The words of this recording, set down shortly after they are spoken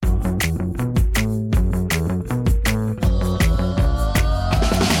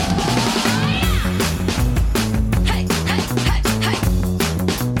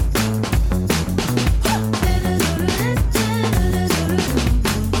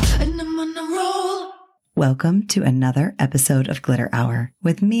Welcome to another episode of Glitter Hour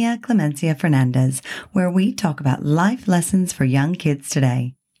with Mia Clemencia Fernandez, where we talk about life lessons for young kids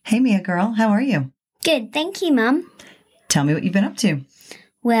today. Hey, Mia girl, how are you? Good, thank you, Mum. Tell me what you've been up to.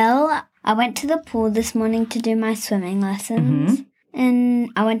 Well, I went to the pool this morning to do my swimming lessons, and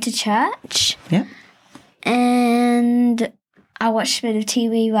I went to church. Yep. And I watched a bit of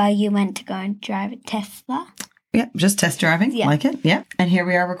TV while you went to go and drive a Tesla. Yep, just test driving. Yeah. Like it? Yep. And here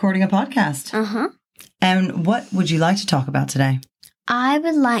we are recording a podcast. Uh-huh. And what would you like to talk about today? I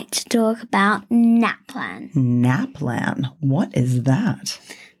would like to talk about NAPLAN. NAPLAN. What is that?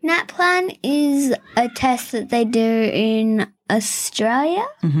 NAPLAN is a test that they do in Australia.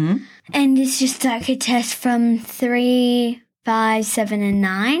 Mm-hmm. And it's just like a test from 3, 5, 7, and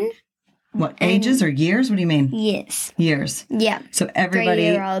 9. What, ages or years? What do you mean? Yes. Years. Yeah. So everybody...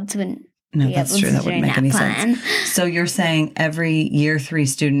 3-year-olds wouldn't. No, be that's able true. to That wouldn't do make any NAPLAN. sense. So you're saying every year 3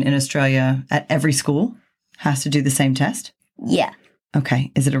 student in Australia at every school has to do the same test? Yeah.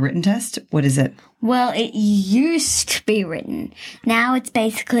 Okay. Is it a written test? What is it? Well, it used to be written. Now it's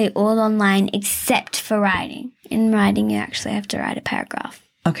basically all online except for writing. In writing, you actually have to write a paragraph.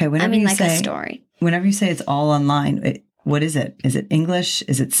 Okay. Whenever you like say, a story. Whenever you say it's all online, what is it? Is it English?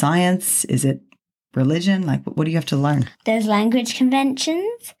 Is it science? Is it religion? Like, what do you have to learn? There's language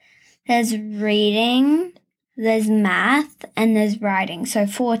conventions, there's reading, there's math, and there's writing. So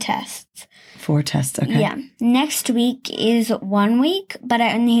 4 tests. 4 tests. Okay. Yeah. Next week is 1 week, but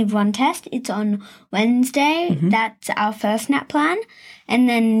I only have 1 test. It's on Wednesday. Mm-hmm. That's our first NAPLAN. And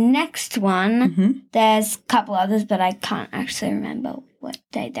then next one, there's a couple others, but I can't actually remember what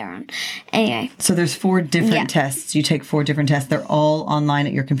day they're on. Anyway. So there's 4 different tests. You take 4 different tests. They're all online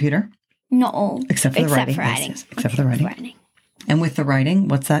at your computer? Not all. Except for the writing. Yes, except for the writing. And with the writing,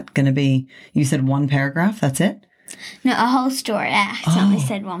 what's that going to be? You said 1 paragraph. That's it? No, a whole story. I accidentally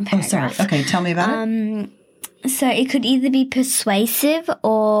said 1 paragraph. Oh, sorry. Okay, tell me about it. So it could either be persuasive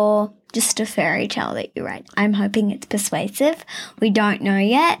or just a fairy tale that you write. I'm hoping it's persuasive. We don't know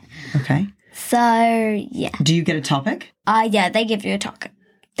yet. Okay. So, yeah. Do you get a topic? Yeah, they give you a topic.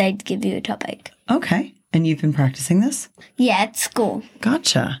 They'd give you a topic. Okay. And you've been practicing this? Yeah, at school.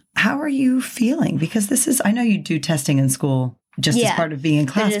 Gotcha. How are you feeling? Because this is, I know you do testing in school just as part of being in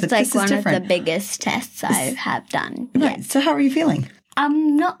class, but it's this like is different. one of the biggest tests I have done. Right. Yes. So how are you feeling?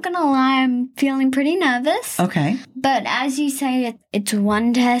 I'm not going to lie, I'm feeling pretty nervous. Okay. But as you say, it's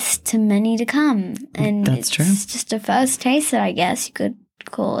 1 test to many to come. And That's true. It's just a first taster, I guess you could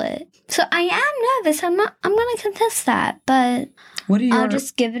call it. So I am nervous. I'm going to contest that, but I'll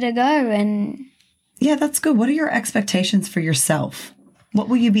just give it a go. And yeah, that's good. What are your expectations for yourself? What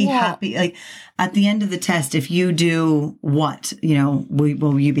will you be happy, like, at the end of the test, if you do what,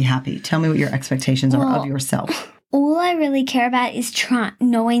 will you be happy? Tell me what your expectations are of yourself. All I really care about is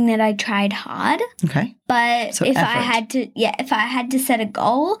knowing that I tried hard. Okay. But so if effort. if I had to set a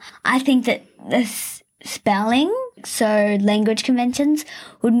goal, I think that the spelling, so language conventions,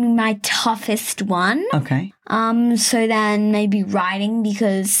 would be my toughest one. Okay. So then maybe writing,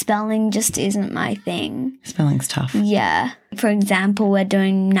 because spelling just isn't my thing. Spelling's tough. Yeah. For example, we're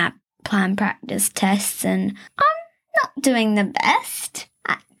doing NAPLAN practice tests and I'm not doing the best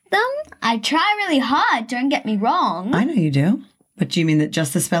at them. I try really hard, don't get me wrong. I know you do. But do you mean that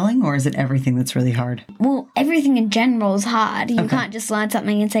just the spelling, or is it everything that's really hard? Well, everything in general is hard. You can't just learn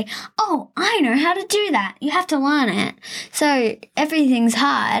something and say, oh, I know how to do that. You have to learn it. So everything's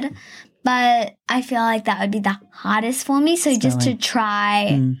hard, but I feel like that would be the hardest for me. So just to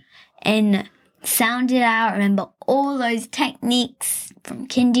try and sound it out, remember all those techniques from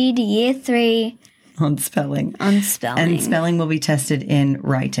kindy to year 3. On spelling. On spelling. And spelling will be tested in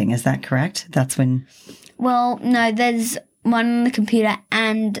writing. Is that correct? That's when... Well, no, there's one on the computer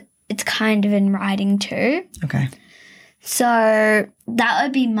and it's kind of in writing too. Okay. So that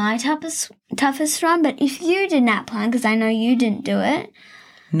would be my toughest one. But if you did NAPLAN, because I know you didn't do it.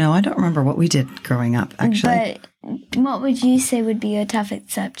 No, I don't remember what we did growing up, actually. But what would you say would be your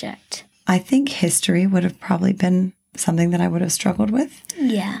toughest subject? I think history would have probably been something that I would have struggled with.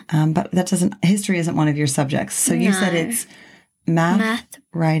 Yeah. But history isn't one of your subjects. So you said it's math,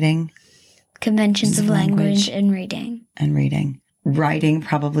 writing, conventions of language, and reading. And reading. Writing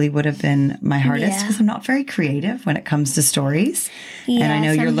probably would have been my hardest because I'm not very creative when it comes to stories. Yeah, and I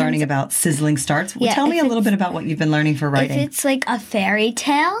know you're learning about sizzling starts. Well, tell me a little bit about what you've been learning for writing. If it's like a fairy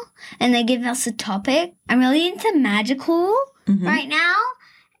tale and they give us a topic, I'm really into magical right now.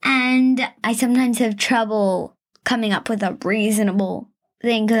 And I sometimes have trouble coming up with a reasonable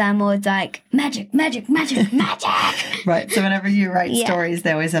thing because I'm always like, magic, magic, magic, magic. Right. So whenever you write stories,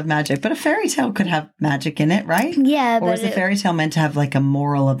 they always have magic. But a fairy tale could have magic in it, right? Yeah. Or is a fairy tale meant to have like a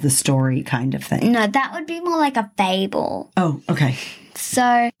moral of the story kind of thing? No, that would be more like a fable. Oh, okay.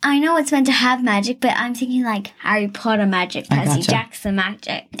 So I know it's meant to have magic, but I'm thinking like Harry Potter magic, Percy Jackson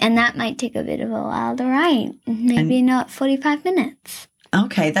magic. And that might take a bit of a while to write. Maybe not 45 minutes.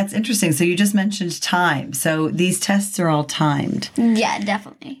 Okay, that's interesting. So you just mentioned time. So these tests are all timed. Yeah,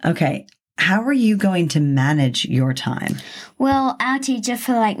 definitely. Okay. How are you going to manage your time? Well, our teacher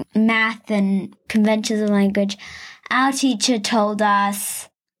for like math and conventions of language, our teacher told us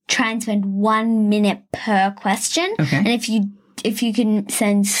try and spend 1 minute per question. Okay. And if you can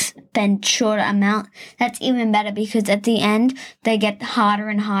spend shorter amount, that's even better because at the end they get harder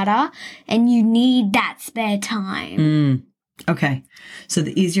and harder and you need that spare time. Okay. So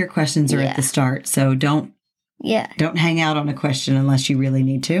the easier questions are at the start. So don't hang out on a question unless you really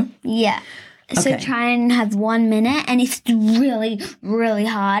need to. Yeah. So try and have 1 minute. And if it's really, really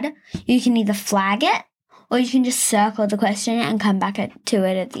hard, you can either flag it or you can just circle the question and come back to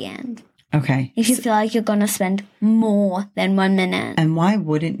it at the end. Okay. If you feel like you're going to spend more than 1 minute. And why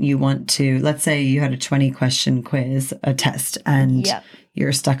wouldn't you want to, let's say you had a 20-question quiz, a test, and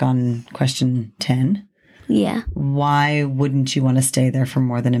you're stuck on question 10. Yeah. Why wouldn't you want to stay there for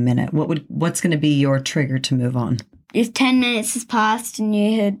more than a minute? What's going to be your trigger to move on? If 10 minutes has passed and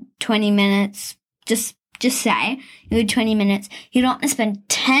you had 20 minutes, just say you had 20 minutes. You don't want to spend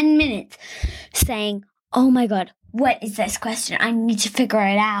 10 minutes saying, oh my God, what is this question? I need to figure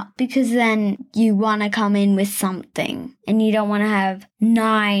it out. Because then you want to come in with something and you don't want to have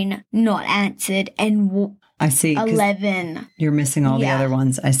 9 not answered and I see. 11. You're missing all the other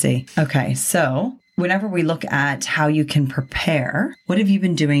ones. I see. Okay. So whenever we look at how you can prepare, what have you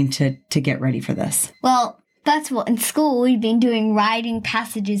been doing to get ready for this? Well, first of all, in school, we've been doing writing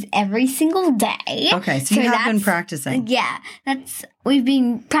passages every single day. Okay, so you have been practicing. Yeah, we've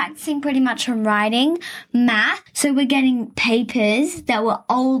been practicing pretty much from writing, math. So we're getting papers that were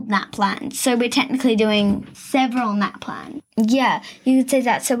old NAPLANs. So we're technically doing several NAPLANs. Yeah, you could say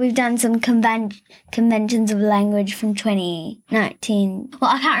that. So we've done some conventions of language from 2019. Well,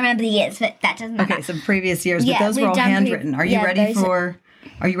 I can't remember the years, but that doesn't matter. Okay, some previous years, but those were all handwritten. Are you ready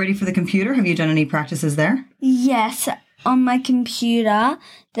for the computer? Have you done any practices there? Yes. On my computer,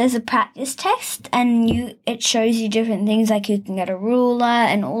 there's a practice test and it shows you different things like you can get a ruler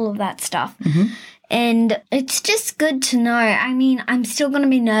and all of that stuff. Mm-hmm. And it's just good to know. I mean, I'm still going to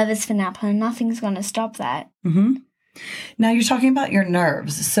be nervous for NAPLAN. Nothing's going to stop that. Mm-hmm. Now, you're talking about your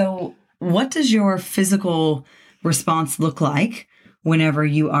nerves. So what does your physical response look like whenever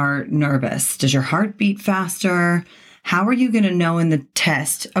you are nervous? Does your heart beat faster? How are you going to know in the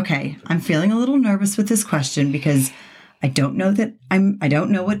test, okay, I'm feeling a little nervous with this question because I don't know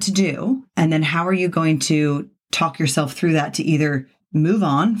what to do. And then how are you going to talk yourself through that to either move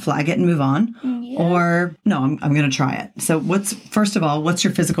on, flag it and move on, or no, I'm going to try it. So first of all, what's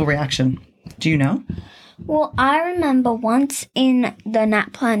your physical reaction? Do you know? Well, I remember once in the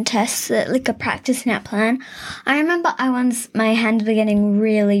NAPLAN test, like a practice NAPLAN, I remember my hands were getting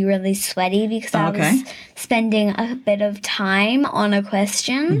really, really sweaty because I was spending a bit of time on a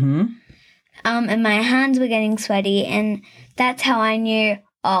question. Mm-hmm. And my hands were getting sweaty, and that's how I knew,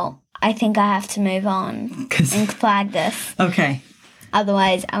 I think I have to move on and flag this. Okay.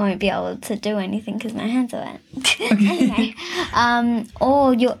 Otherwise, I won't be able to do anything because my hands are wet. Anyway,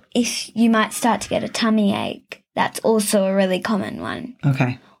 or if you might start to get a tummy ache. That's also a really common one.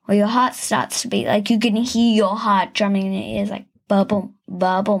 Okay. Or your heart starts to beat, like you can hear your heart drumming in your ears, like ba-boom,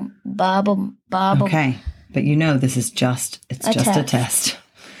 ba-boom, ba-boom, ba-boom. Okay, but this is just a test.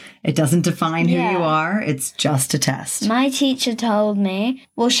 It doesn't define who you are. It's just a test. My teacher told me,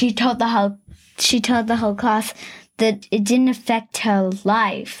 she told the whole class that it didn't affect her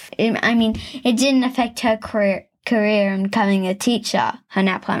life. It didn't affect her career in becoming a teacher, her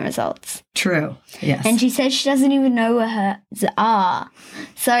NAPLAN results. True, yes. And she says she doesn't even know where hers are.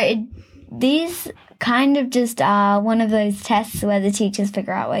 So these kind of just are one of those tests where the teachers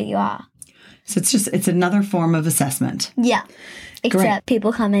figure out where you are. So it's another form of assessment. Yeah, except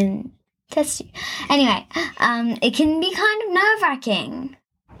people come and test you. Anyway, it can be kind of nerve-wracking.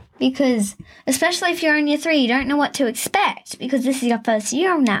 Because, especially if you're in year 3, you don't know what to expect because this is your first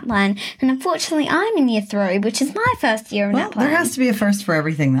year of NAPLAN. And unfortunately, I'm in year 3, which is my first year of NAPLAN. Well, there has to be a first for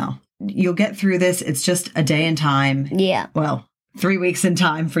everything, though. You'll get through this. It's just a day in time. Yeah. Well, 3 weeks in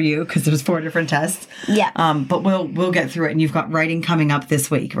time for you because there's 4 different tests. Yeah. But we'll get through it. And you've got writing coming up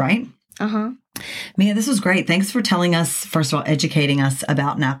this week, right? Uh-huh. Mia, this was great. Thanks for telling us, first of all, educating us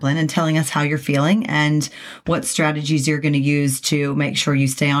about Naplin and telling us how you're feeling and what strategies you're going to use to make sure you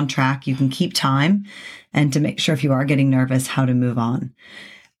stay on track, you can keep time, and to make sure if you are getting nervous, how to move on.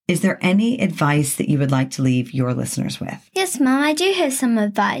 Is there any advice that you would like to leave your listeners with? Yes, Mum, I do have some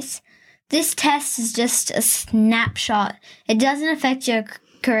advice. This test is just a snapshot. It doesn't affect your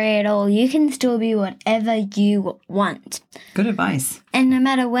career at all. You can still be whatever you want. Good advice. And no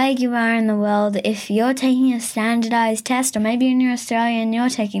matter where you are in the world, if you're taking a standardized test, or maybe you're Australia and you're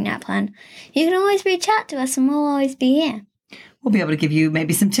taking Naplin, you can always reach out to us and we'll always be here. We'll be able to give you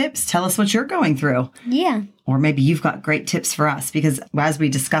maybe some tips. Tell us what you're going through. Yeah. Or maybe you've got great tips for us, because as we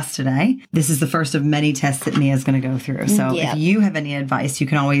discussed today, this is the first of many tests that Mia's going to go through. So if you have any advice, you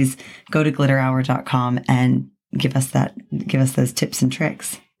can always go to glitterhour.com and give us those tips and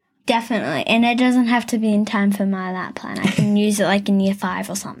tricks. Definitely. And it doesn't have to be in time for my lab plan. I can use it like in year 5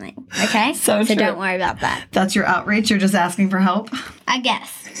 or something. Okay? So don't worry about that. That's your outreach? You're just asking for help? I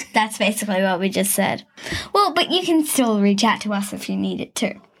guess. That's basically what we just said. Well, but you can still reach out to us if you need it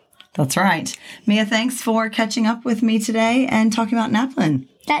too. That's right. Mia, thanks for catching up with me today and talking about Naplin.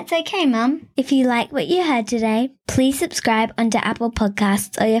 That's okay, Mum. If you like what you heard today, please subscribe onto Apple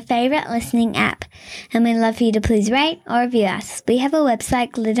Podcasts or your favorite listening app. And we'd love for you to please rate or review us. We have a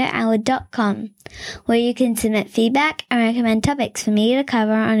website, glitterhour.com, where you can submit feedback and recommend topics for me to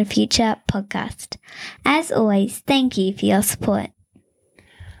cover on a future podcast. As always, thank you for your support.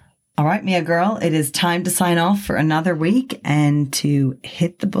 All right, Mia girl, it is time to sign off for another week and to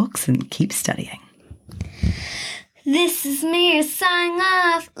hit the books and keep studying. This is Mia signing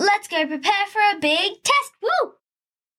off. Let's go prepare for a big test. Woo!